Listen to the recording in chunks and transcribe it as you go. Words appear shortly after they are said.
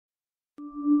Hey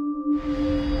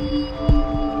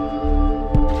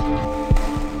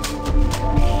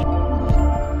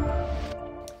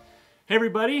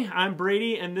everybody, I'm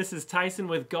Brady and this is Tyson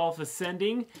with Golf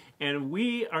Ascending, and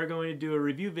we are going to do a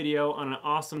review video on an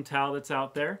awesome towel that's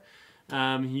out there.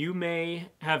 You may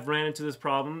have ran into this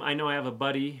problem. I know I have a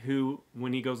buddy who,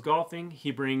 when he goes golfing,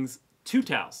 he brings two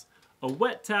towels, a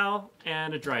wet towel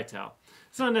and a dry towel.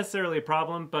 It's not necessarily a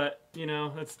problem, but you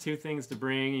know, that's two things to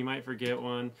bring. You might forget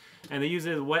one. And they use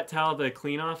a wet towel to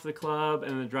clean off the club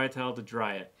and the dry towel to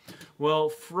dry it. Well,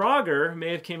 Frogger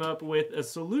may have came up with a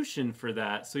solution for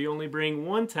that. So you only bring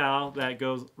one towel that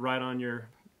goes right on your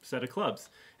set of clubs.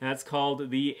 And that's called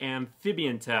the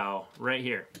Amphibian Towel right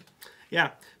here.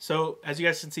 Yeah, so as you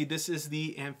guys can see, this is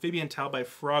the Amphibian Towel by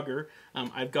Frogger.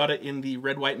 I've got it in the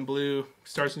red, white, and blue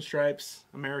Stars and Stripes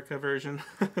America version.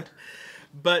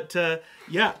 But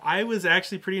yeah, I was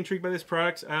actually pretty intrigued by this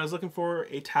product. I was looking for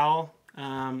a towel. You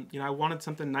know, I wanted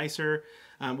something nicer.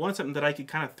 Wanted something that I could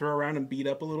kind of throw around and beat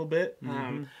up a little bit.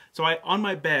 So on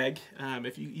my bag,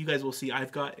 if you guys will see,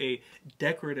 I've got a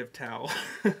decorative towel,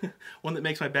 one that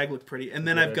makes my bag look pretty. And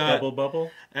then I've got double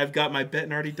bubble. I've got my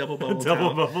Bettinardi double bubble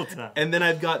bubble towel. And then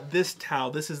I've got this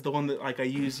towel. This is the one that like I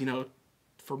use, you know,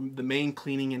 for the main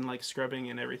cleaning and like scrubbing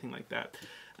and everything like that,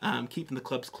 keeping the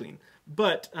clubs clean.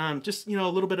 But just, you know,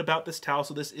 a little bit about this towel.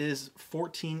 So this is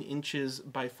 14 inches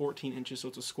by 14 inches, so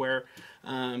it's a square.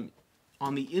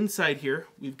 On the inside here,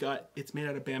 we've got, it's made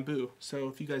out of bamboo. So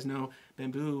if you guys know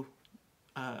bamboo,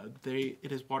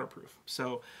 it is waterproof.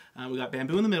 So we got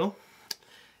bamboo in the middle,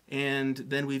 and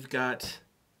then we've got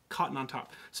cotton on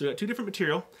top. So we got two different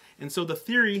material. And so the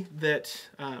theory that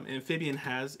Amphibian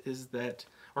has is that,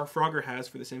 or Frogger has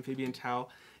for this Amphibian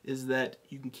towel, is that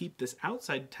you can keep this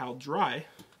outside towel dry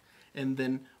and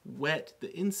then wet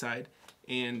the inside,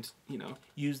 and you know,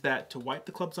 use that to wipe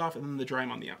the clubs off and then to dry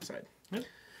them on the outside. Yep.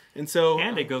 And so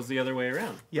it goes the other way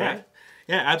around. Yeah, right?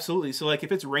 Yeah, absolutely. So like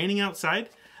if it's raining outside,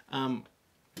 we're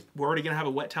already gonna have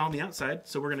a wet towel on the outside,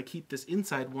 so we're gonna keep this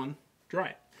inside one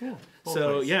dry. Yeah.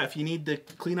 So ways. yeah, if you need to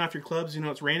clean off your clubs, you know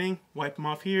it's raining, wipe them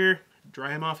off here,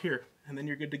 dry them off here, and then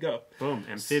you're good to go. Boom,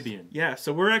 Amphibian. Yeah.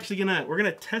 So we're actually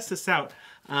gonna test this out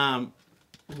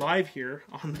live here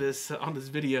on this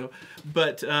video,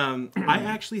 but I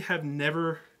actually have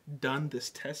never done this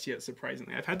test yet,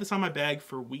 surprisingly. I've had this on my bag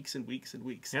for weeks and weeks and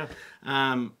weeks. Yeah.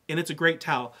 And it's a great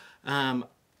towel.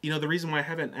 You know, the reason why I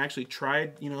haven't actually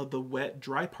tried, you know, the wet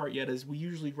dry part yet is we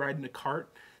usually ride in a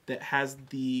cart that has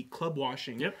the club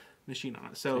washing machine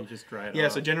on it. So you just dry it off.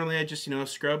 off. So generally I just, you know,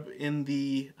 scrub in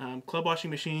the club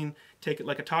washing machine, take it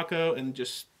like a taco, and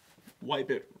just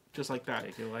wipe it just like that.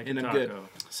 Take it like and a I'm taco. good.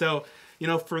 So, you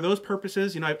know, for those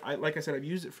purposes, you know, like I said, I've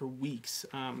used it for weeks.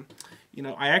 You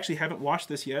know, I actually haven't washed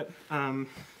this yet.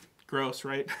 Gross,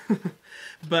 right?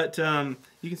 But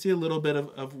you can see a little bit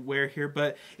of wear here,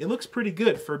 but it looks pretty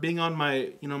good for being on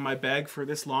my, you know, my bag for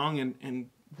this long and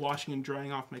washing and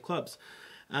drying off my clubs.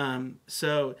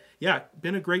 So yeah,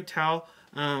 been a great towel.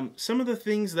 Some of the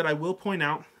things that I will point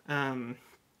out,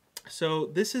 so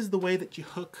this is the way that you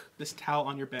hook this towel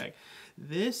on your bag.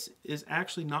 This is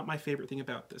actually not my favorite thing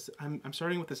about this. I'm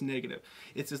starting with this negative.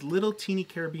 It's this little teeny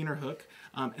carabiner hook,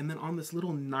 and then on this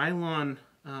little nylon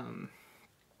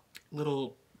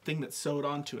little thing that's sewed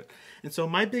onto it. And so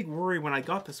my big worry when I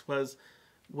got this was,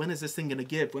 when is this thing going to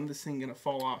give? When is this thing going to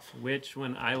fall off? Which,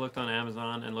 when I looked on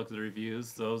Amazon and looked at the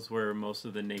reviews, those were most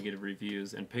of the negative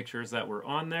reviews and pictures that were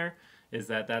on there. Is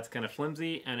that that's kind of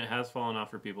flimsy and it has fallen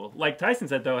off for people. Like Tyson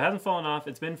said though, it hasn't fallen off,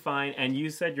 it's been fine, and you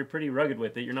said you're pretty rugged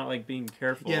with it. You're not like being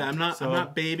careful. Yeah, I'm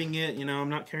not babying it, you know, I'm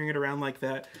not carrying it around like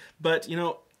that. But you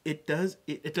know, it does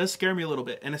scare me a little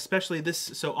bit. And especially this,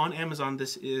 so on Amazon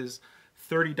this is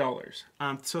 $30.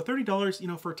 So $30, you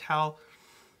know, for a towel,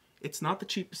 it's not the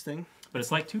cheapest thing. But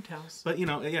it's like two towels. But you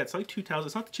know, yeah, it's like two towels.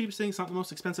 It's not the cheapest thing, it's not the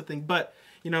most expensive thing, but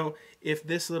you know, if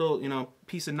this little, you know,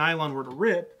 piece of nylon were to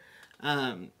rip,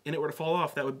 and it were to fall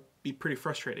off, that would be pretty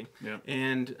frustrating. Yeah.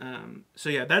 And so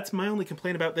yeah, that's my only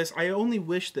complaint about this. I only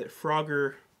wish that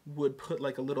Frogger would put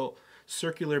like a little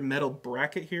circular metal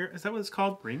bracket here. Is that what it's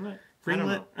called? Ringlet?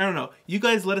 Ringlet? I don't know. You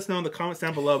guys let us know in the comments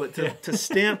down below. But to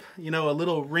stamp, you know, a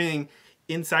little ring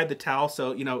inside the towel,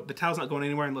 so you know the towel's not going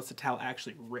anywhere unless the towel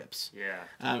actually rips. Yeah.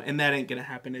 And that ain't gonna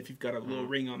happen if you've got a little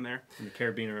ring on there. And the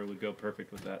carabiner would go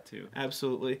perfect with that too.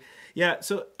 Absolutely. Yeah.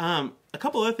 So a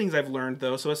couple other things I've learned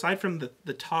though. So aside from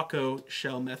the taco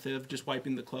shell method of just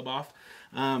wiping the club off,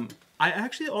 I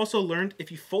actually also learned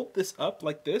if you fold this up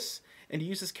like this and you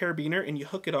use this carabiner and you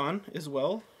hook it on as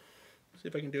well. See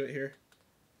if I can do it here.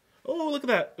 Oh, look at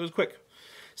that. It was quick.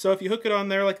 So if you hook it on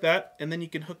there like that, and then you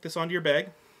can hook this onto your bag.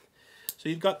 So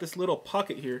you've got this little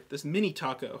pocket here, this mini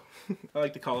taco, I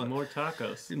like to call it. More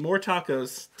tacos. More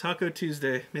tacos. Taco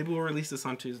Tuesday. Maybe we'll release this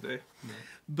on Tuesday. Yeah.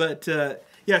 But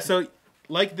yeah, so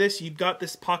like this, you've got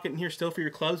this pocket in here still for your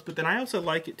clubs, but then I also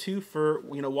like it too for,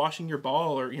 you know, washing your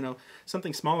ball or, you know,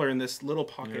 something smaller in this little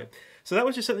pocket. Yeah. So that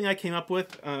was just something I came up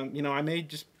with. You know, I may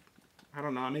just, I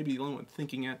don't know, I may be the only one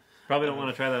thinking it. Probably don't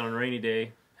want to try that on a rainy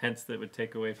day, hence that would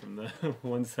take away from the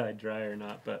one side dry or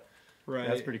not, but right.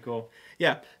 That's pretty cool.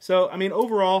 Yeah, so I mean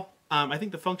overall, I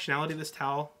think the functionality of this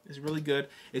towel is really good.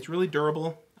 It's really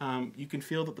durable. You can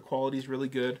feel that the quality is really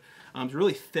good. It's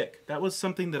really thick. That was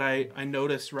something that I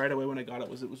noticed right away when I got it,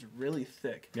 was really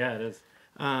thick. Yeah, it is.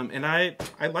 And I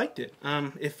liked it.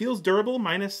 It feels durable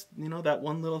minus, you know, that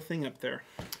one little thing up there.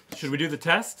 Should we do the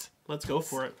test? Let's go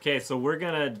for it. Okay, so we're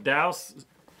gonna douse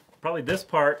probably this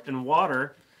part in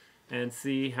water and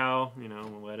see how, you know,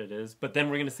 wet it is. But then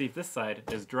we're gonna see if this side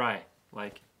is dry,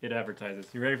 like it advertises.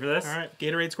 You ready for this? All right,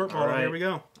 Gatorade squirt bottle. Right. Here we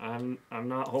go. I'm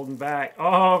not holding back.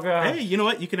 Oh god. Hey, you know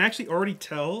what? You can actually already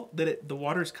tell that the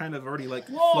water's kind of already like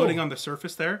floating on the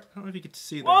surface there. I don't know if you get to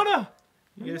see that. Water.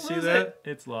 You guys see that?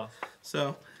 It's lost.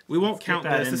 So we won't count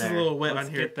this. This is a little wet on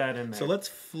here. Get that in there. So let's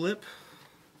flip.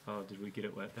 Oh, did we get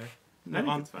it wet there? No,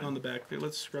 on the back there.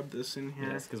 Let's scrub this in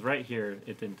here. Yes, because right here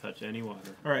it didn't touch any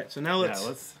water. All right, so now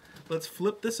let's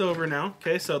flip this over now.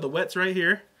 Okay, so the wet's right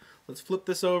here. Let's flip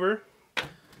this over.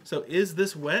 So is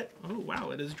this wet? Oh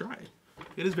wow, it is dry.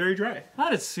 It is very dry.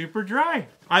 That is super dry.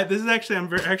 This is actually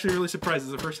I'm actually really surprised.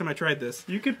 This is the first time I tried this.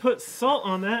 You could put salt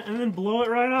on that and then blow it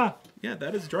right off. Yeah,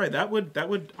 that is dry. That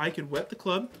would I could wet the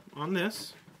club on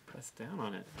this. Press down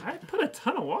on it. I put a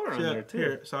ton of water on there too.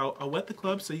 Here, so I'll wet the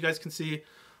club so you guys can see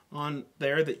on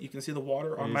there that you can see the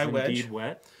water on my wedge. Indeed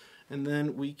wet. And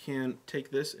then we can take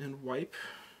this and wipe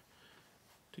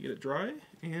to get it dry,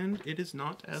 and it is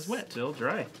not as wet. Still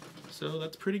dry. So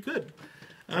that's pretty good.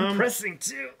 I'm pressing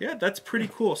too. Yeah, that's pretty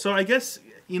cool. So I guess,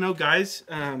 you know, guys,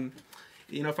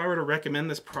 you know, if I were to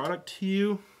recommend this product to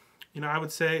you, you know, I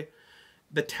would say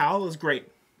the towel is great.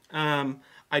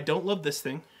 I don't love this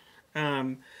thing.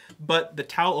 But the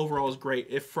towel overall is great.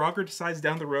 If Frogger decides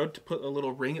down the road to put a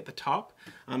little ring at the top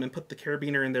and put the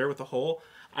carabiner in there with a hole,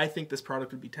 I think this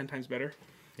product would be 10 times better.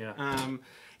 Yeah.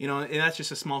 You know, and that's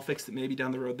just a small fix that maybe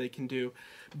down the road they can do.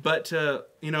 But,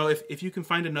 you know, if you can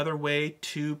find another way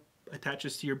to attach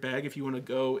this to your bag, if you want to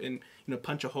go and, you know,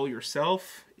 punch a hole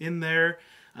yourself in there,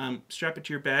 strap it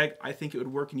to your bag, I think it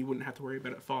would work and you wouldn't have to worry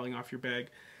about it falling off your bag.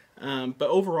 But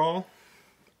overall,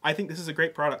 I think this is a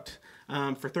great product.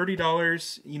 For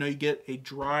 $30, you know, you get a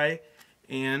dry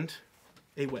and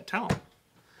a wet towel.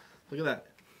 Look at that.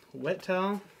 Wet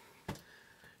towel,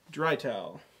 dry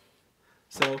towel.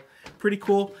 So, pretty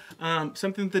cool.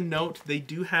 Something to note, they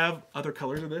do have other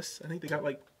colors of this. I think they got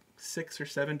like 6 or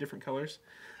 7 different colors.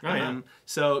 Oh, yeah.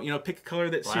 So, you know, pick a color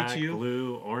that suits you.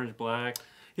 Blue, orange, black.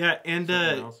 Yeah, and,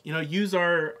 you know, use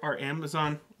our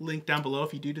Amazon link down below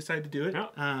if you do decide to do it.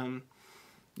 Yeah.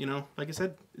 You know, like I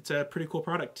said, it's a pretty cool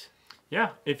product. Yeah,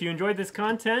 if you enjoyed this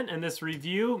content and this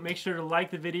review, make sure to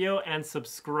like the video and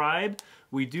subscribe.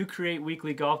 We do create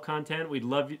weekly golf content. We'd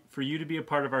love for you to be a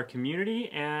part of our community,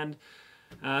 and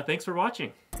thanks for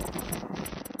watching.